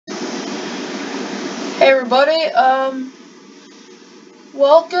Hey everybody,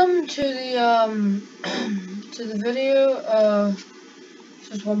 welcome to the to the video.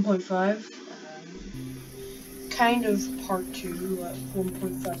 This is 1.5, kind of part 2,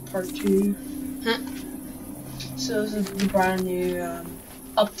 1.5 part 2. So this is the brand new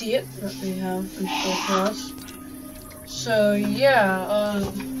update that we have in store for us. So yeah,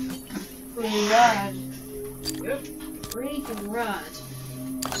 pretty rad. Yep, pretty rad.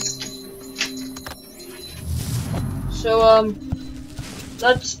 So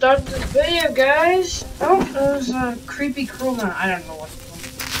let's start this video, guys. Oh, there's a creepy chroma. I don't know what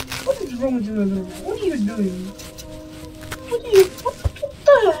is wrong with you, my little? What are you doing? What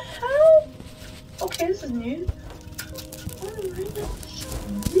the hell? Okay, this is new. Alright, that's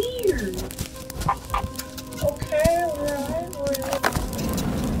weird. Okay, alright.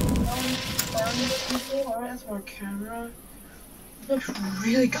 Alright, that's more camera. Looks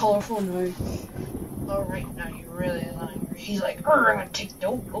really colorful now. Alright, now you're really lying. He's like, I'm gonna take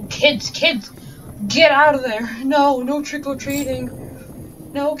the kids, get out of there. No trick-or-treating.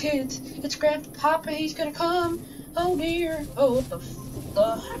 No kids, it's Grandpapa, he's gonna come. Oh dear. Oh, what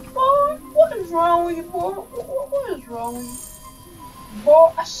the heck, boy? What is wrong with you, boy? What is wrong with you?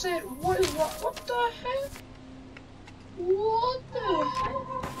 Boy, I said, what is wrong? What the heck? What the heck?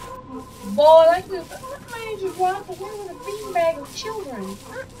 Boy, that man just walked away with a beanbag of children.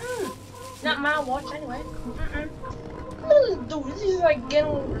 Not my watch, anyway. What is this dude? This is like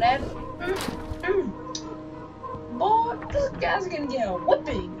getting a little lad. Boy, this guy's gonna get a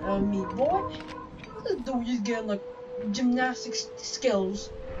whipping on me, boy. This dude just getting like gymnastics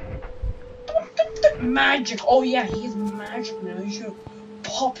skills. Magic. Oh yeah, he's magic now. He should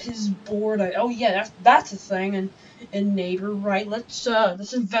pop his board out. Oh yeah, that's a thing in Neighbor, right? Let's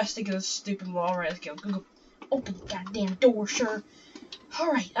investigate this stupid law. Right, let's go. Go. Open the goddamn door, sir.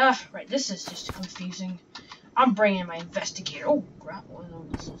 Alright, right, this is just confusing. I'm bringing my investigator. Oh, crap, what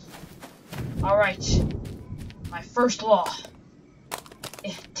is this? Alright, my first law.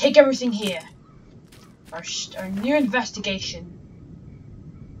 Take everything here. Our new investigation.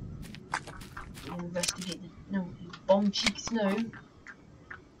 Investigate. No, you bum cheeks, no.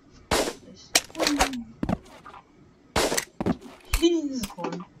 This is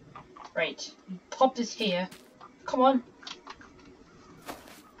fun. Right, you pop this here. Come on.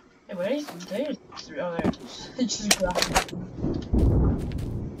 Hey, where is it? Oh, there it is. It's just graphic.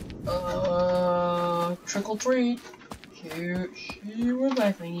 Trick or treat. Here was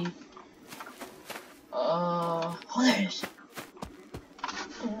my thingy. Oh, there it is.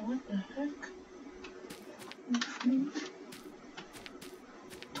 Oh, what the heck?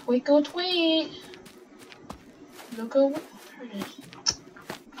 Twinkle tweet. Look over. There it is.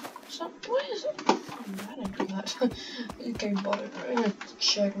 So, what is it? I didn't do that. Okay, bother. I'm gonna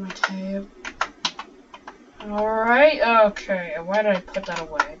check my tab. Alright, okay. Why did I put that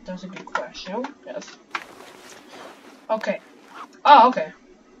away? That's a good question. Yes. Okay. Oh, okay.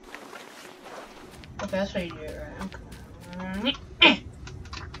 Okay, that's what you do, right? Okay.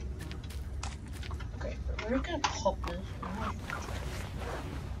 Okay, we're gonna pop this.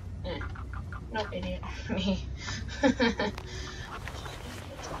 No, idiot. Me.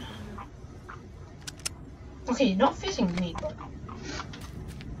 Okay, you're not facing me, but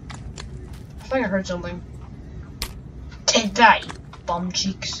I think I heard something. Take that, you bum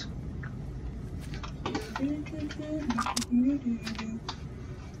cheeks.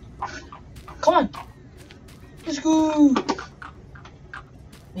 Come on, let's go.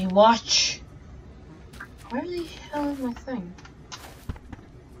 We watch. Where the hell is my thing?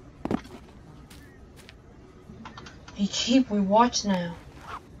 Hey, cheap. We watch now.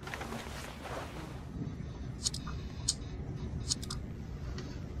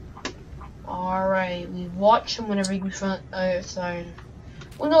 Alright, we watch him whenever he goes outside.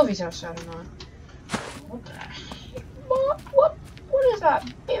 We'll know if he's outside or not. What the heck? What is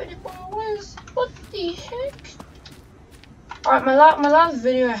that, baby boy? What the heck? Alright, my last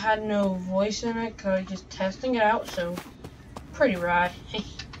video I had no voice in it because I was just testing it out, so pretty rad.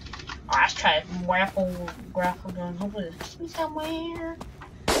 Alright, let's try a grapple gun. Hopefully this gets me somewhere.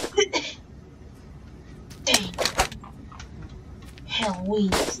 Dang.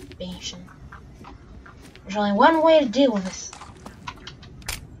 Halloween expansion. There's only one way to deal with this.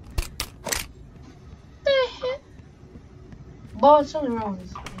 Boy, there's something wrong with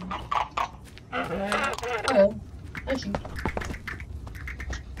this. Okay, that's you.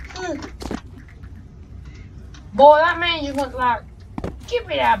 Boy, that man just went like, give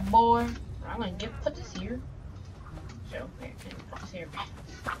me that, boy. I'm gonna put this here. So, here, put this here.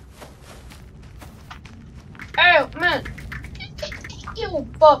 Oh, man. your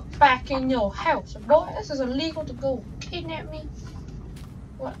butt back in your house, boy. This is illegal to go kidnap me.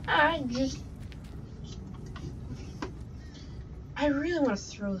 Well, I really want to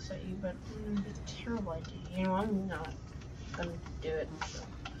throw this at you, but it's a terrible idea. You know, I'm not gonna do it. So.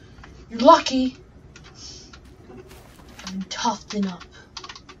 You're lucky. I'm toughened up.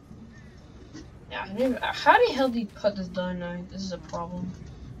 Yeah, how the hell do you put this down now? This is a problem.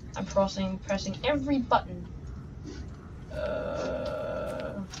 I'm pressing every button.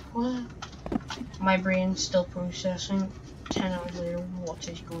 What? My brain's still processing. 10 hours later, what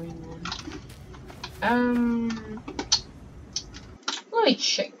is going on? Let me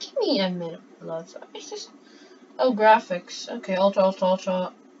check. Give me a minute, blood. It's just. Oh, graphics. Okay,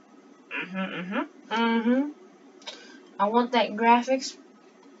 ultra. I want that graphics.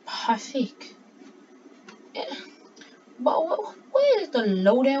 Perfect. Yeah. But where is the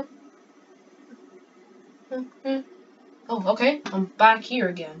loadout? Oh, okay. I'm back here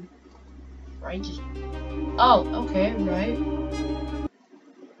again. Right? Oh, okay, right.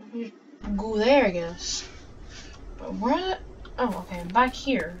 Go there, I guess. But where? Oh, okay. I'm back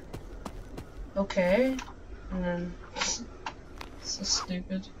here. Okay. And then. So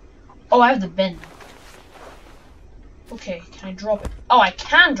stupid. Oh, I have the bin. Okay, can I drop it? Oh, I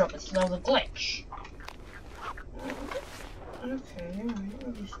can drop it, so that was a glitch. Okay,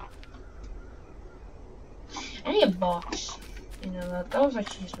 alright. I need a box. You know, that was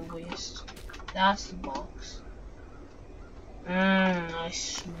actually just a waste. That's the box. I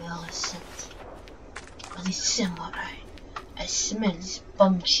smell a scent. Really similar. I smell these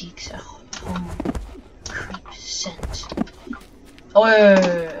bum cheeks at home. Creep scent. Oh, wait,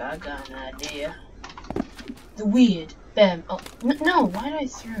 I got an idea. The weird bam. Oh, no, why did I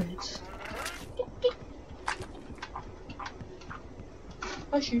throw it?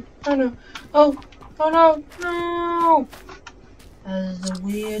 Oh shoot. Oh no. Oh no. No. As the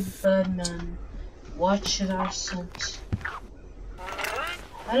weird birdman watches our scent.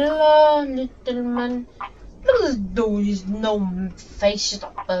 Hello, little man. Look at this dude. He's no face. Just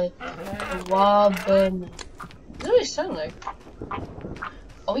a bird. A wild birdman. What do they sound like?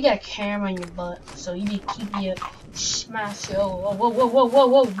 Oh, we got a camera on your butt, so you need to keep your smash. Oh,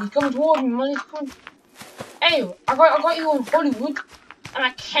 whoa. He's coming toward me, man. He's coming. Hey, I got you in Hollywood. I'm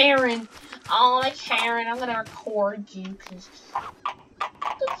a Karen. Oh, I'm a Karen. I'm gonna record you, cause.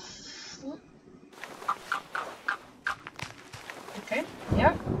 Okay.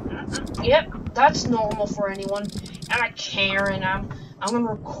 Yep. Yep. That's normal for anyone. I'm a Karen. I'm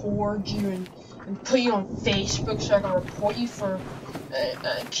gonna record you and put you on Facebook so I can report you for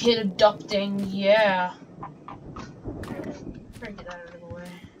a kid abducting. Yeah. Try to get out of the way.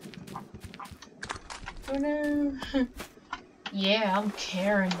 Oh no. Yeah, I'm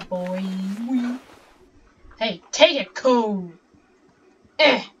Karen, boy. Hey, take it, cool.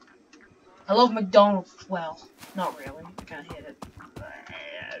 I love McDonald's. Well, not really. I can't hit it.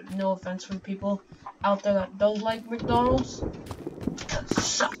 No offense for the people out there that does like McDonald's. Because it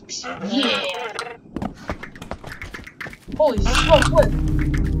sucks. Yeah. Holy smoke, what?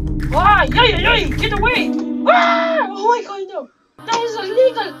 Ah, yay, get away! Ah! Oh my god, no. That is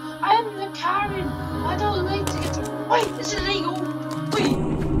illegal. I am the Karen. I don't like to get to. Wait, it's illegal. Wait.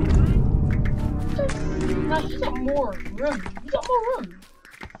 Now you got more room.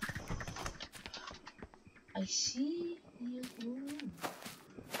 I see his room.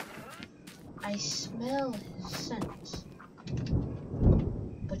 I smell his scent.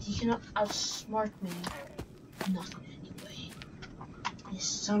 But he cannot outsmart me. Not in any way. His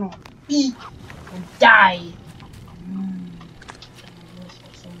son of a bitch will die.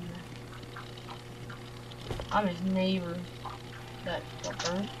 I'm his neighbor. That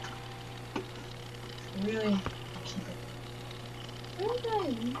fucker. Really keep it. Where did I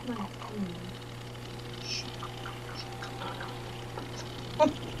leave my food?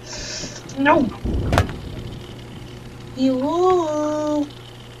 No! Hello!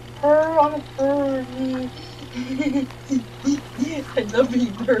 Purr, I'm a bird. I love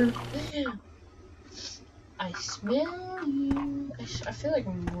you, bird. I smell you. I feel like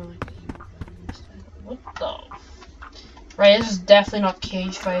I'm more like you. What the? Right, this is definitely not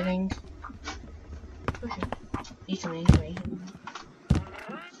cage fighting. Okay. Easily.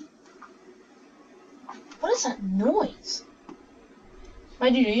 What is that noise? My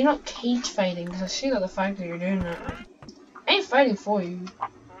dude, are you not cage fighting? Because I see that the fact that you're doing that. I ain't fighting for you.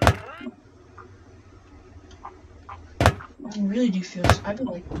 I really do feel. I've been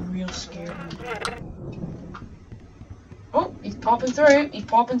like real scared. Oh, he's popping through.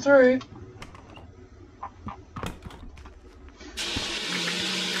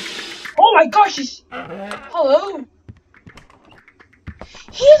 Oh my gosh, he's. Hello.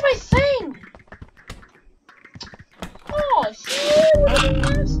 Here's my thing! Oh, see? What a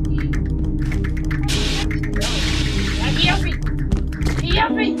nasty. He helped me! He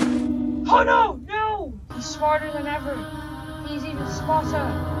helped me! Oh no! No! He's smarter than ever. He's even smarter.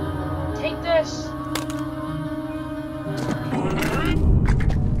 Take this.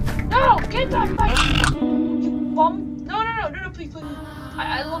 No! Get that bike! You bum! No, please, please.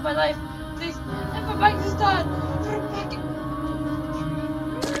 I love my life. Please, let my bike is done. Put it back in.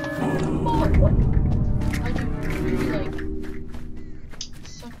 Oh, what? I do really like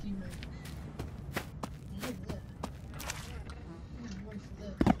sucky, man. Look at that.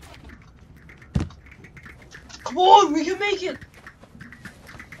 Come on, we can make it!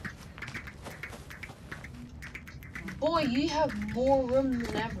 Boy, you have more room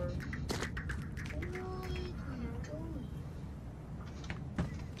than ever.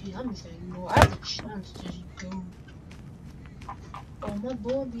 Dude, I'm just getting more. I have the chance to just go. Oh, my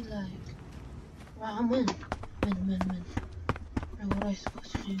boy be like, wow, I'm in. I'm in. Right, what am I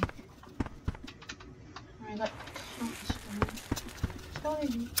supposed to do? Alright, I got countless for me. Sorry.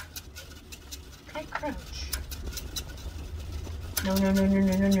 Can I crouch? No.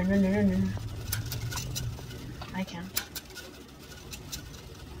 I can't.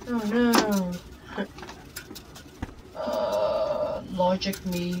 Oh no. Logic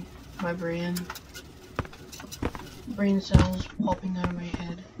me, my brain cells popping out of my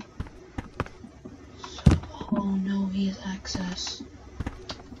head. So, oh no, he has access.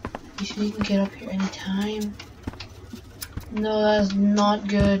 You sure he can get up here anytime? No, that's not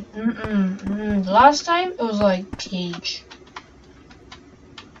good. The last time it was like cage.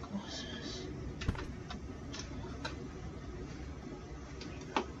 What's this?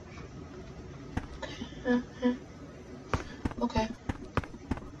 Okay.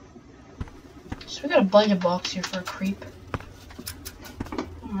 So we got a bunch of blocks here for a creep.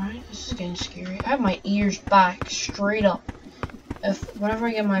 Alright, this is getting scary. I have my ears back straight up. Whenever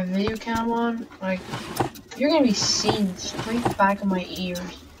I get my video cam on, like, you're gonna be seeing straight back of my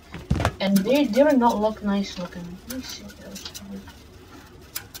ears. And they do not look nice looking. Let me see what else.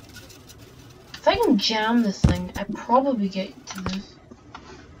 If I can jam this thing, I probably get to this.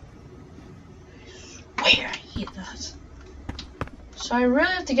 I swear I hate that. So I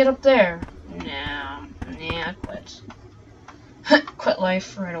really have to get up there. Nah, I quit. Quit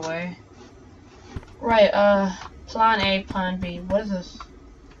life right away. Right, plan A, plan B. What is this?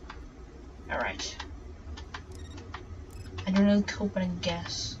 Alright. I don't know the code, but I can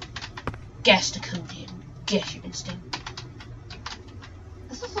guess. Guess the code, dude. Guess your instinct.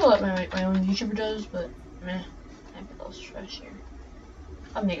 This is what my own YouTuber does, but meh. I'm a little stress here.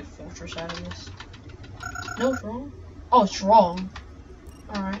 I'll make a fortress out of this. No, it's wrong. Oh, it's wrong.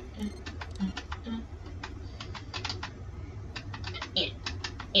 Alright.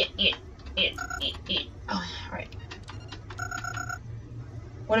 Oh, alright.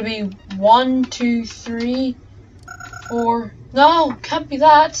 Would it be 1, 2, 3, 4? No, can't be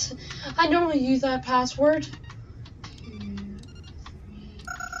that. I normally use that password. 2, 3.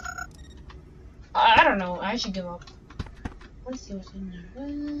 I don't know. I should give up. Let's see what's in there.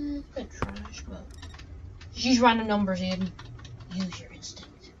 It's a bit trash, but just use random numbers, Aiden. Use your instinct.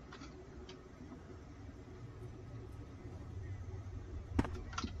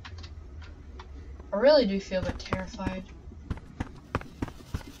 I really do feel a bit terrified.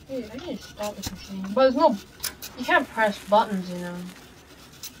 Dude, I need to stop this machine. But there's no... You can't press buttons, you know.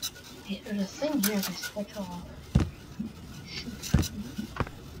 Hey, there's a thing here to switch off. Shoot.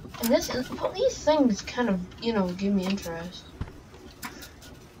 And these things kind of, you know, give me interest.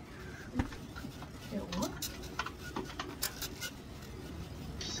 Wait, what?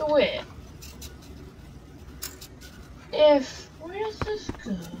 So wait. Where does this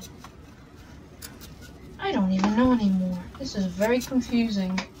go? I don't even know anymore. This is very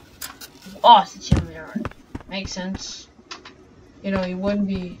confusing. Oh, it's a cheerleader. Makes sense. You know, you wouldn't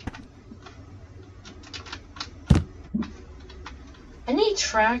be. I need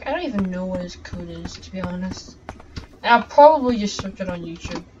track. I don't even know what his code is, to be honest. And I'll probably just search it on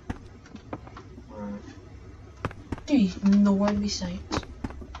YouTube. Dude, he's nowhere to be sight.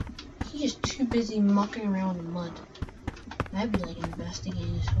 He's just too busy mucking around in the mud. I'd be like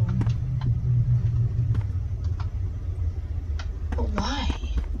investigating his home. But why?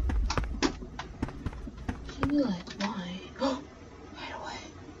 He'd be like, why? Oh, right away.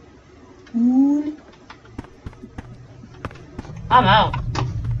 Ooh. I'm out.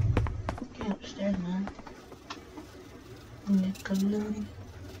 Get upstairs, man. Nickelodeon.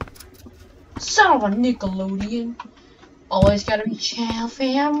 Son of a Nickelodeon. Always gotta be child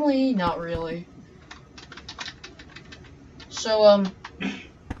family. Not really. So,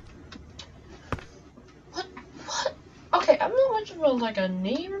 much of a like a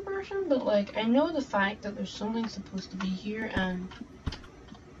neighbor person, but like I know the fact that there's something supposed to be here, and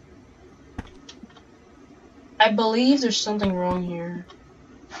I believe there's something wrong here.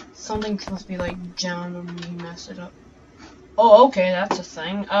 Something's supposed to be like jammed on me, mess it up. Oh, okay, that's a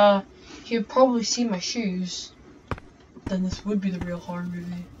thing. He'll probably see my shoes. Then this would be the real horror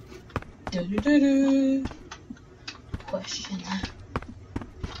movie. Da -da -da -da. Question.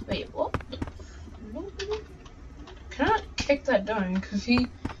 Wait, what? Can I kick that down? Because he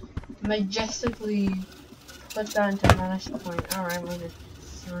majestically put that into vanishing point. Alright, we'll just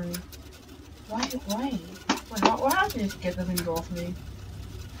through. Why? Why have to just get the thing off me?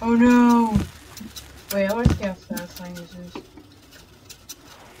 Oh no! Wait, I want to see how satisfying this is.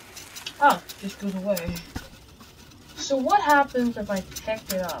 Oh, it just goes away. So what happens if I pick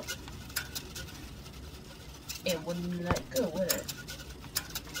it up? It wouldn't let go, would it?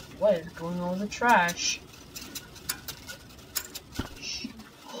 What is going on with the trash?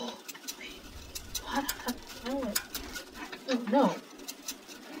 Oh, wait. What? Oh, no.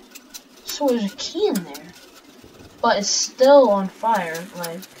 So there's a key in there. But it's still on fire,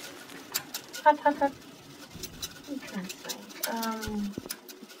 like... I'm trying to think.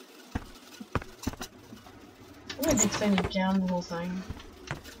 What a good thing to jam the whole thing.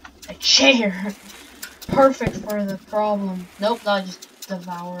 A chair! Perfect for the problem. Nope, I'll just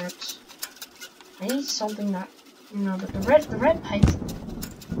devour it. I need something that, you know, the red pipes.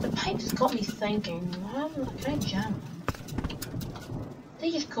 The pipes got me thinking. Can I jam them?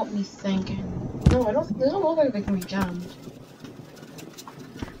 They just got me thinking. No, they don't look like they can be jammed.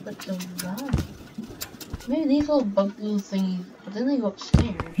 But the valve. Maybe these little bug little thingies, but then they go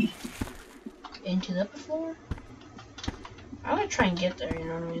upstairs. Into the upper floor? I'm gonna try and get there, you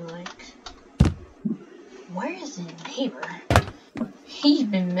know what I mean? Like, where is the neighbor? He's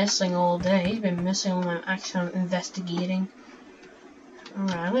been missing all day. He's been missing all my action investigating.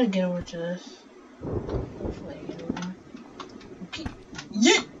 Alright, I'm gonna get over to this. Hopefully I get over. Okay.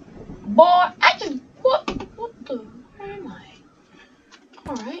 Yeah! Boy, I just what the where am I?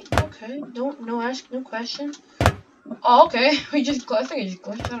 Alright, okay. No question. Oh, okay. I think I just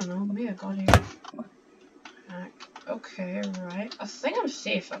glitched, I don't know. Maybe I got here. Okay, right. I think I'm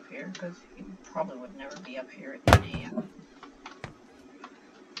safe up here, because he probably would never be up here at 10 AM.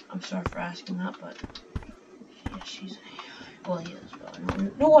 I'm sorry for asking that, but yeah, she's well, he is, but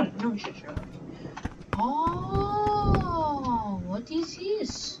no, shit, sure. Oh, what is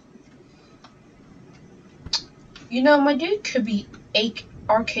this? You know, my dude could be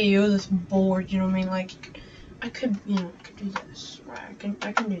RKO this board, you know what I mean? Like, I could do this, right?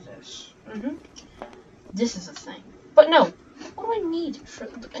 I can do this. This is a thing. But no, what do I need for?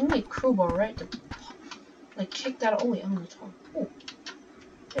 I need a crowbar, right? To like kick that. Oh wait, I'm on the top. Oh,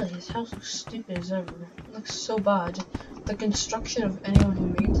 really? His house looks stupid as ever. It looks so bad. The construction of anyone who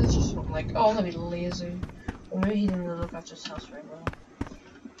made this just looked like, oh, let me lazy. Or maybe he didn't really look after his house very well.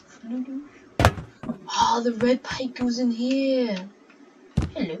 Oh, the red pipe goes in here.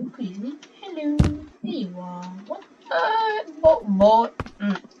 Hello, good evening. Hello, there you are. What?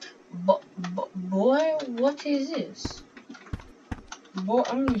 Boy, what is this? Boy,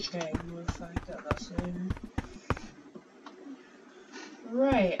 I'm just gonna ignore the fact that that's there.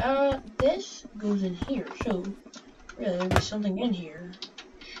 Right, this goes in here, so really there'll be something in here.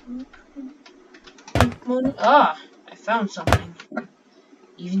 Ah, I found something.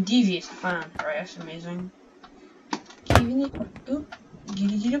 Even devious I found. Right, that's amazing. Giving it up,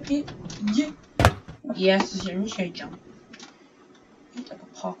 get up here. Yeah. Yes, I'm just gonna jump. Like a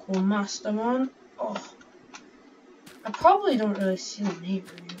parkour master, man. Oh, I probably don't really see the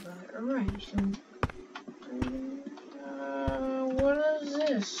neighbor here, but alright. So, what is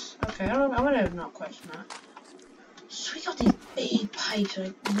this? Okay, I'm gonna not question that. So we got these big pipes,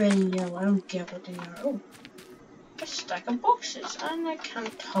 like red and yellow. I don't get what they are. Oh, a stack of boxes, and I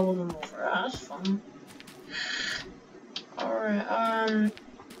can't towel them over. Oh, that's fun. Alright, I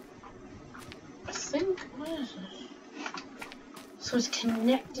think, what is this? So it's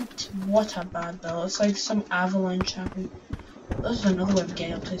connected to water bad though. It's like some avalanche happened. This is another way of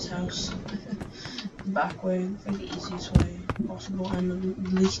getting up to his house. Back way, I think the easiest way possible and the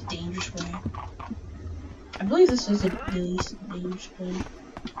least dangerous way. I believe this is the least dangerous way.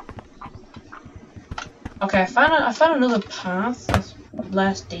 Okay, I found another path that's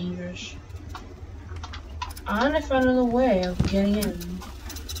less dangerous. And I found another way of getting in.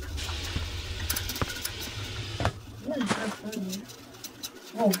 What is that from here?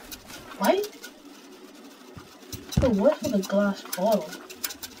 Whoa, what? So what's with the glass bottle?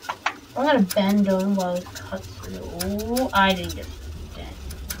 I'm gonna bend on while it cuts through. Oh, I didn't get dead.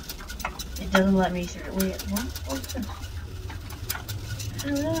 It doesn't let me through. Wait, what? What's this? How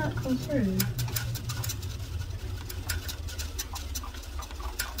did that come through?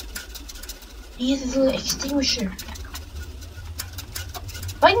 Use this little extinguisher.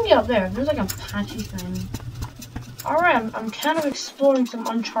 If I can get up there, there's like a patchy thing. Alright, I'm kind of exploring some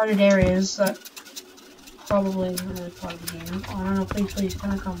uncharted areas that probably isn't really part of the game. Oh, I don't know, please, can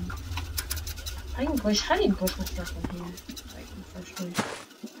I come? I can glitch. How do you glitch myself in here? Like, in the first place.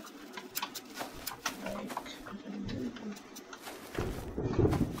 Like,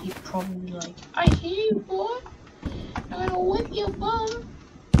 he's probably like, I hear you, boy. I'm gonna whip your bum.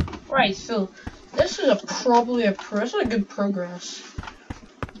 Right, so this is probably a good progress.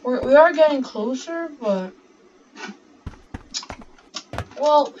 We are getting closer, but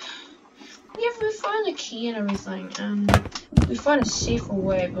well, we found the key and everything, and we found a safer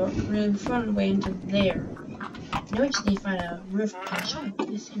way, but really we found a way into there. Now we just need to find a roof patch. Oh,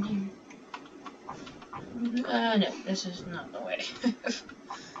 this in here. No, this is not the way.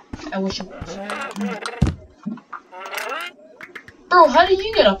 I wish it was. Bro, how did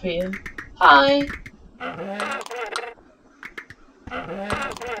you get up here? Hi.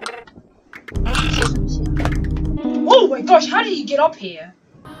 Oh my gosh, how did you get up here?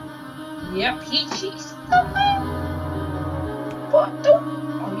 Yep, cheats. What? Don't.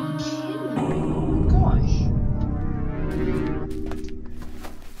 Are you kidding me? Oh my gosh.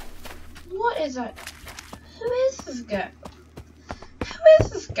 What is that? Who is this guy? Who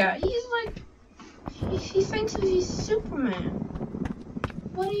is this guy? He's like. He thinks he's Superman.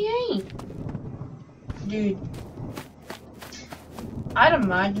 But he ain't. Dude. I'd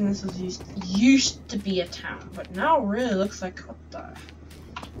imagine this was used to be a town, but now it really looks like what the.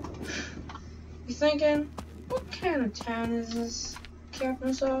 You thinking, what kind of town is this,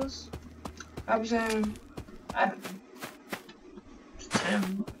 Captain Sauce? I was saying, I don't know. It's a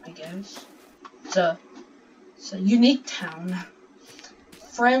town, I guess. It's a unique town.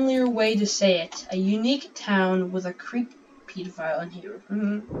 Friendlier way to say it. A unique town with a creepy pedophile in here.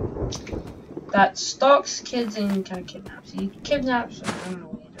 That stalks kids and kind of kidnaps. He kidnaps, I don't know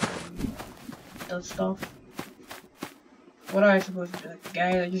what he does stuff. What am I supposed to do? Like a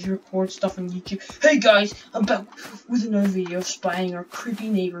guy that just records stuff on YouTube. Hey guys, I'm back with another video of spying our creepy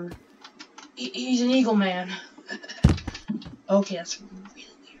neighbor. He's an eagle man. Okay, that's really weird.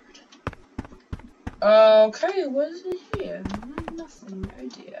 Okay, what is it here? Nothing, no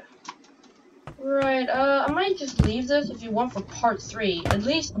idea. Right, I might just leave this if you want for part 3. At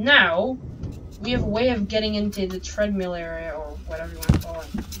least now, we have a way of getting into the treadmill area, or whatever you want to call it.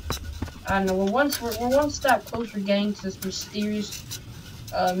 I don't know, we're one step closer getting to this mysterious,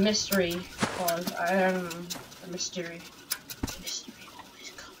 mystery, cause, I don't know, the mystery always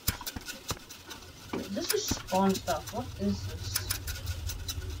comes. Wait, this is spawn stuff, what is this?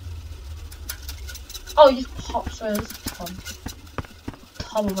 Oh, you just pop, sorry, this is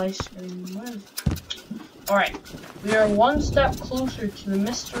tub of ice cream, what is it? Alright, we are one step closer to the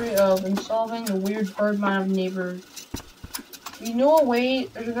mystery of solving the weird birdman of neighbor. You know a way,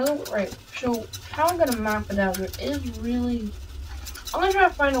 there's another, right, so how I'm gonna map it out, there is really, I'm gonna try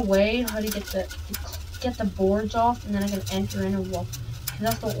to find a way how to get the boards off, and then I can enter in and walk, because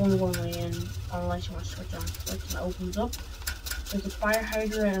that's the only one way in, unless you want to switch on, so it opens up. There's a fire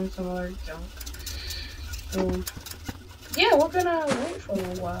hydrant and some other junk. So, yeah, we're gonna wait for a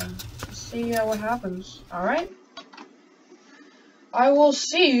little while to see what happens, alright? I will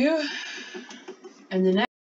see you in the next